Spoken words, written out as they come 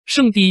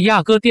圣地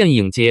亚哥电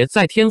影节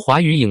再添华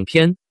语影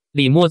片，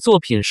李默作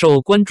品受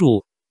关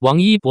注，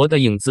王一博的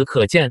影子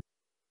可见。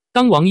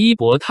当王一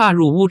博踏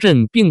入乌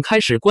镇并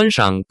开始观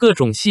赏各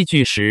种戏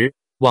剧时，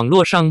网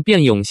络上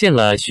便涌现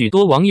了许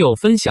多网友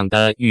分享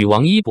的与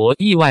王一博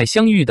意外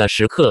相遇的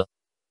时刻。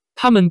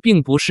他们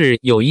并不是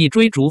有意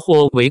追逐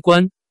或围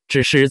观，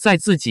只是在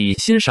自己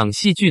欣赏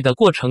戏剧的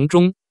过程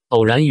中，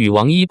偶然与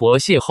王一博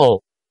邂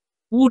逅。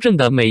乌镇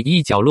的每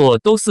一角落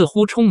都似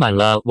乎充满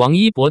了王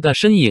一博的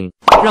身影，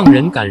让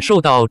人感受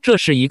到这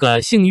是一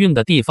个幸运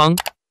的地方。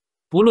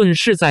不论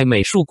是在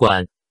美术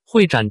馆、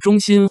会展中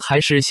心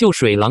还是秀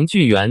水廊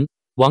剧园，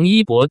王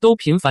一博都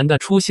频繁地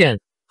出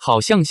现，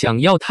好像想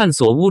要探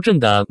索乌镇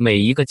的每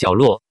一个角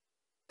落。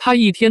他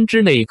一天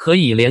之内可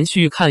以连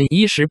续看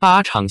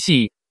18场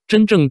戏，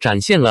真正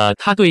展现了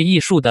他对艺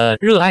术的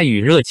热爱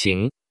与热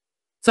情。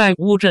在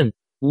乌镇，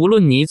无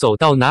论你走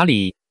到哪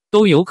里，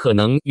都有可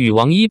能与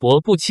王一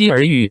博不期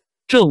而遇，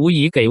这无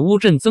疑给乌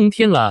镇增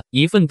添了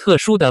一份特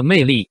殊的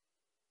魅力。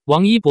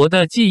王一博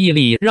的记忆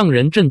力让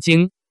人震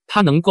惊，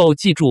他能够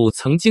记住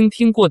曾经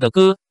听过的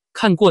歌、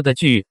看过的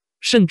剧，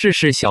甚至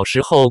是小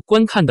时候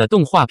观看的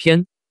动画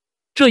片。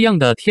这样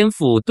的天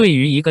赋对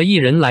于一个艺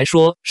人来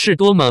说是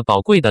多么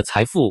宝贵的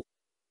财富。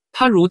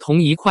他如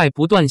同一块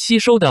不断吸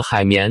收的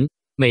海绵，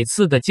每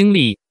次的经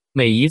历，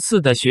每一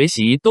次的学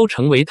习都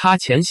成为他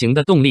前行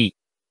的动力。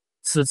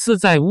此次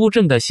在乌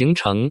镇的行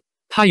程，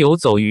他游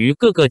走于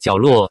各个角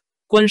落，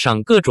观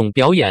赏各种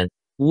表演，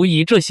无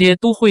疑这些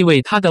都会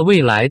为他的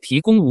未来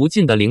提供无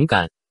尽的灵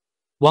感。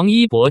王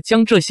一博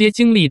将这些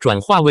经历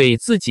转化为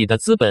自己的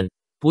资本，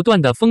不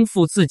断的丰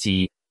富自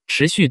己，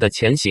持续的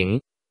前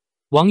行。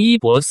王一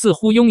博似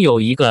乎拥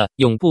有一个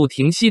永不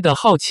停息的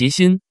好奇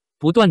心，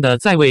不断的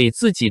在为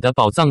自己的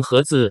宝藏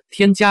盒子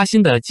添加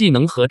新的技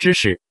能和知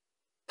识。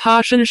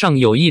他身上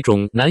有一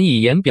种难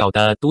以言表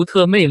的独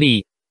特魅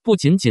力，不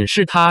仅仅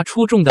是他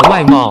出众的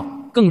外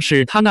貌，更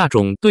是他那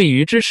种对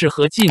于知识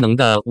和技能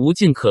的无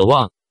尽渴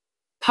望。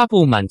他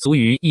不满足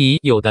于已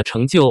有的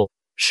成就，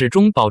始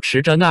终保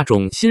持着那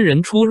种新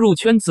人初入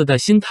圈子的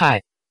心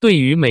态，对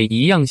于每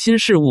一样新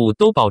事物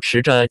都保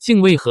持着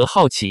敬畏和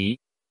好奇。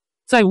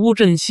在乌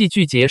镇戏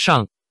剧节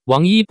上，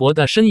王一博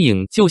的身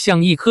影就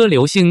像一颗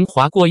流星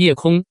划过夜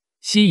空，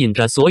吸引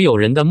着所有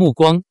人的目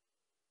光。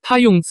他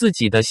用自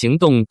己的行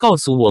动告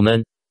诉我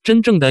们，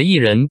真正的艺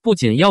人不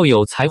仅要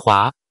有才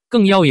华，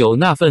更要有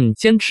那份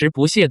坚持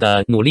不懈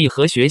的努力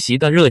和学习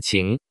的热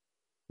情。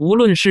无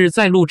论是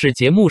在录制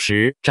节目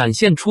时展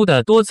现出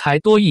的多才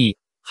多艺，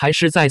还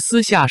是在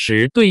私下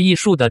时对艺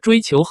术的追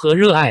求和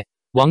热爱，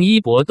王一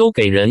博都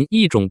给人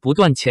一种不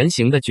断前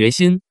行的决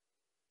心。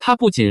他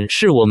不仅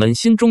是我们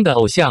心中的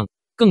偶像，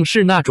更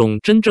是那种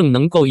真正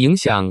能够影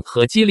响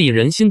和激励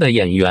人心的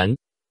演员。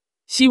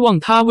希望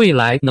他未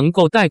来能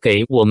够带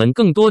给我们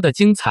更多的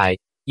精彩，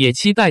也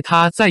期待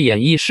他在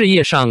演艺事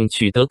业上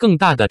取得更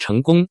大的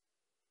成功。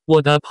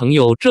我的朋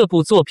友这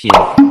部作品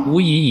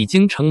无疑已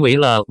经成为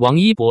了王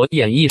一博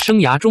演艺生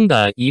涯中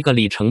的一个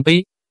里程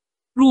碑。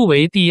入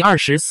围第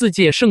24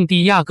届圣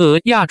地亚哥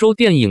亚洲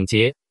电影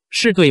节，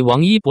是对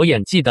王一博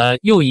演技的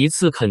又一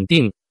次肯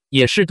定，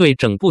也是对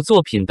整部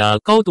作品的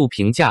高度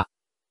评价。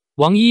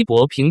王一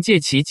博凭借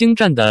其精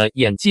湛的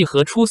演技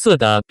和出色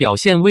的表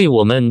现，为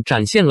我们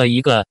展现了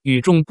一个与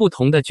众不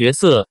同的角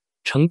色，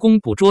成功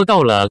捕捉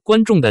到了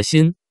观众的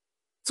心。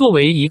作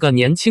为一个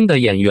年轻的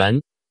演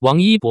员，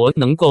王一博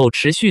能够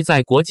持续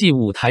在国际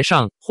舞台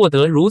上获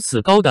得如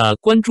此高的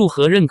关注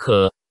和认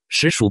可，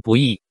实属不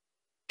易。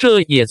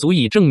这也足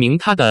以证明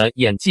他的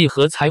演技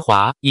和才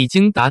华已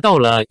经达到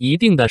了一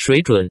定的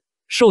水准，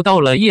受到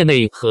了业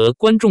内和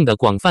观众的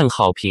广泛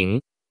好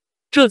评。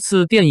这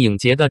次电影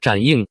节的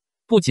展映，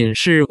不仅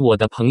是我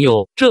的朋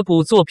友这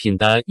部作品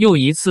的又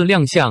一次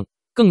亮相，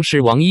更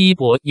是王一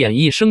博演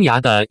艺生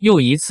涯的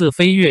又一次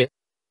飞跃。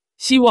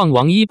希望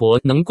王一博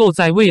能够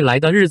在未来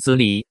的日子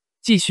里，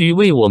继续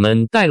为我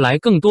们带来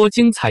更多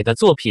精彩的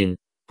作品，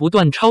不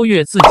断超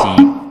越自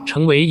己，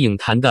成为影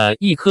坛的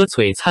一颗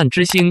璀璨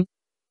之星。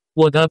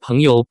我的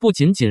朋友不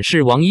仅仅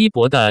是王一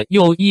博的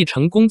又一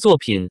成功作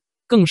品，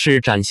更是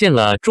展现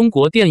了中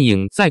国电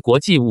影在国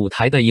际舞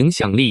台的影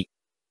响力。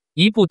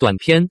一部短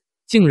片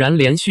竟然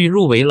连续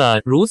入围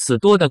了如此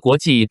多的国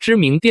际知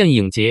名电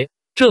影节，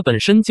这本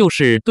身就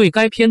是对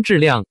该片质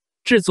量、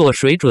制作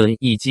水准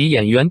以及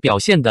演员表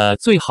现的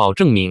最好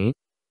证明。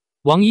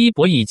王一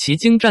博以其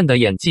精湛的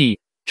演技，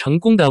成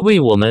功的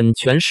为我们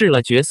诠释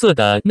了角色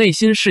的内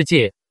心世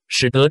界，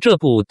使得这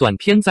部短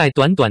片在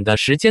短短的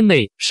时间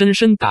内深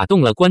深打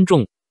动了观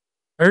众。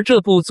而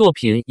这部作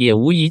品也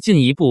无疑进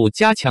一步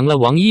加强了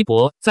王一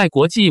博在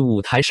国际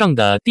舞台上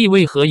的地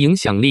位和影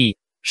响力，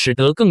使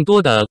得更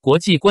多的国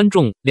际观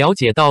众了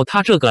解到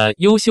他这个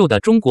优秀的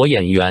中国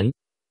演员。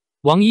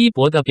王一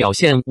博的表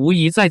现无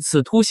疑再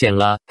次凸显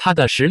了他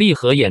的实力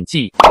和演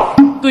技。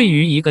对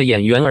于一个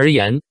演员而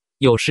言，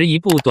有时一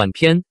部短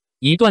片、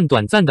一段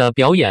短暂的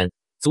表演，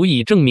足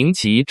以证明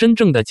其真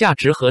正的价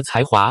值和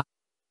才华。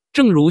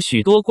正如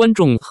许多观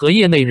众和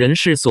业内人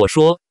士所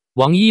说，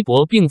王一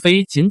博并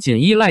非仅仅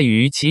依赖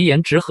于其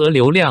颜值和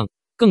流量，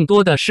更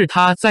多的是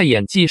他在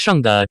演技上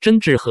的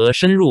真挚和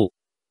深入。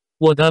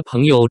我的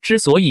朋友之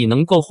所以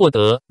能够获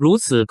得如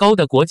此高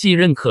的国际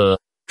认可，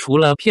除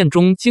了片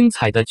中精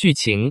彩的剧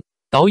情、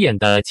导演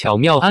的巧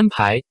妙安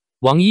排，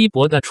王一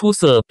博的出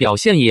色表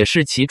现也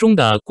是其中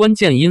的关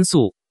键因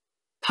素。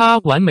他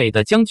完美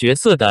的将角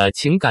色的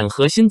情感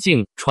和心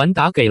境传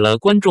达给了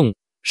观众，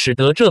使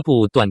得这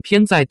部短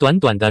片在短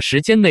短的时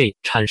间内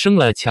产生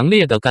了强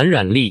烈的感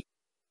染力。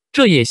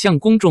这也向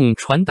公众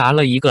传达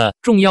了一个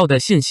重要的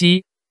信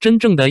息：真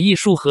正的艺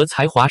术和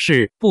才华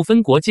是不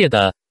分国界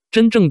的，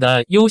真正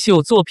的优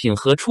秀作品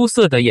和出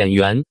色的演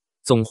员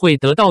总会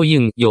得到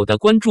应有的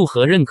关注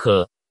和认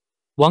可。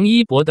王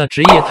一博的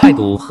职业态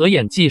度和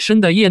演技深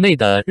得业内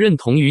的认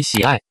同与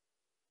喜爱。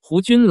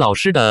胡军老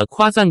师的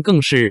夸赞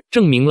更是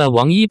证明了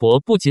王一博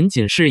不仅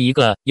仅是一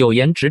个有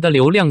颜值的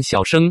流量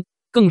小生，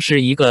更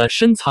是一个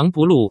深藏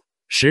不露、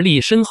实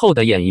力深厚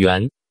的演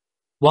员。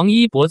王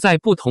一博在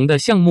不同的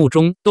项目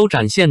中都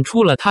展现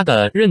出了他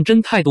的认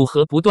真态度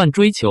和不断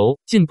追求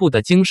进步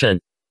的精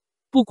神。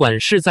不管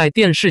是在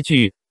电视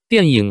剧、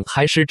电影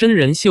还是真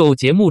人秀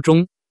节目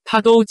中，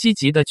他都积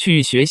极的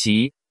去学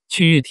习、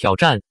去挑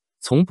战，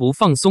从不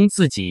放松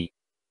自己。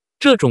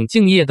这种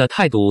敬业的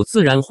态度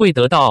自然会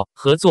得到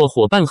合作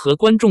伙伴和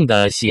观众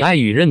的喜爱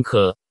与认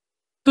可。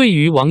对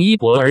于王一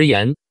博而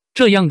言，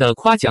这样的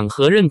夸奖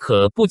和认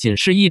可不仅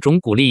是一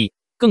种鼓励，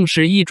更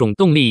是一种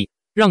动力，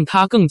让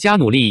他更加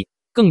努力、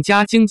更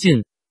加精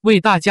进，为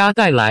大家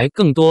带来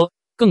更多、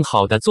更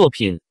好的作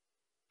品。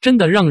真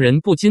的让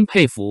人不禁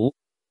佩服。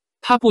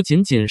他不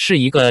仅仅是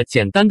一个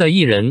简单的艺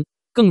人，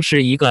更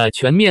是一个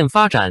全面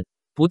发展、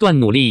不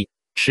断努力、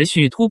持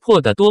续突破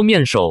的多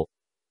面手。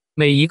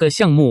每一个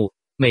项目、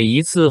每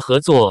一次合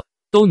作，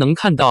都能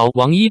看到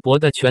王一博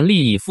的全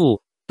力以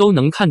赴，都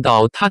能看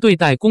到他对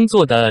待工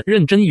作的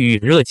认真与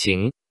热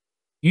情。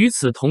与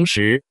此同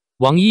时，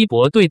王一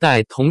博对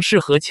待同事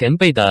和前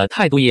辈的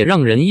态度也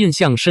让人印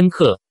象深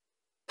刻。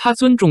他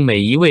尊重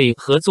每一位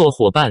合作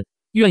伙伴，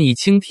愿意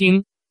倾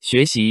听、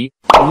学习，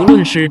无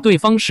论是对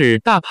方是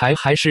大牌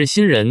还是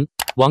新人，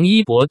王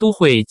一博都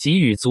会给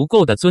予足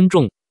够的尊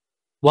重。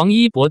王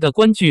一博的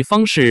观剧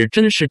方式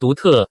真是独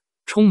特，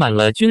充满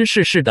了军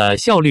事式的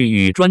效率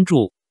与专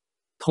注。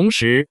同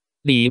时，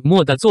李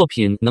默的作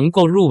品能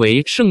够入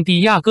围圣地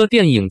亚哥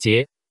电影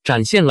节，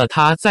展现了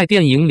他在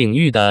电影领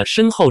域的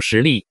深厚实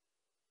力。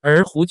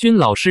而胡军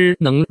老师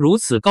能如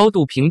此高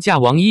度评价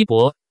王一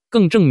博，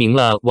更证明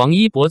了王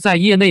一博在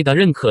业内的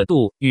认可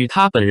度与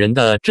他本人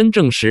的真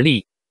正实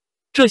力。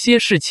这些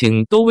事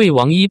情都为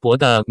王一博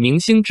的明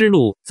星之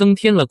路增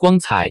添了光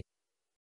彩。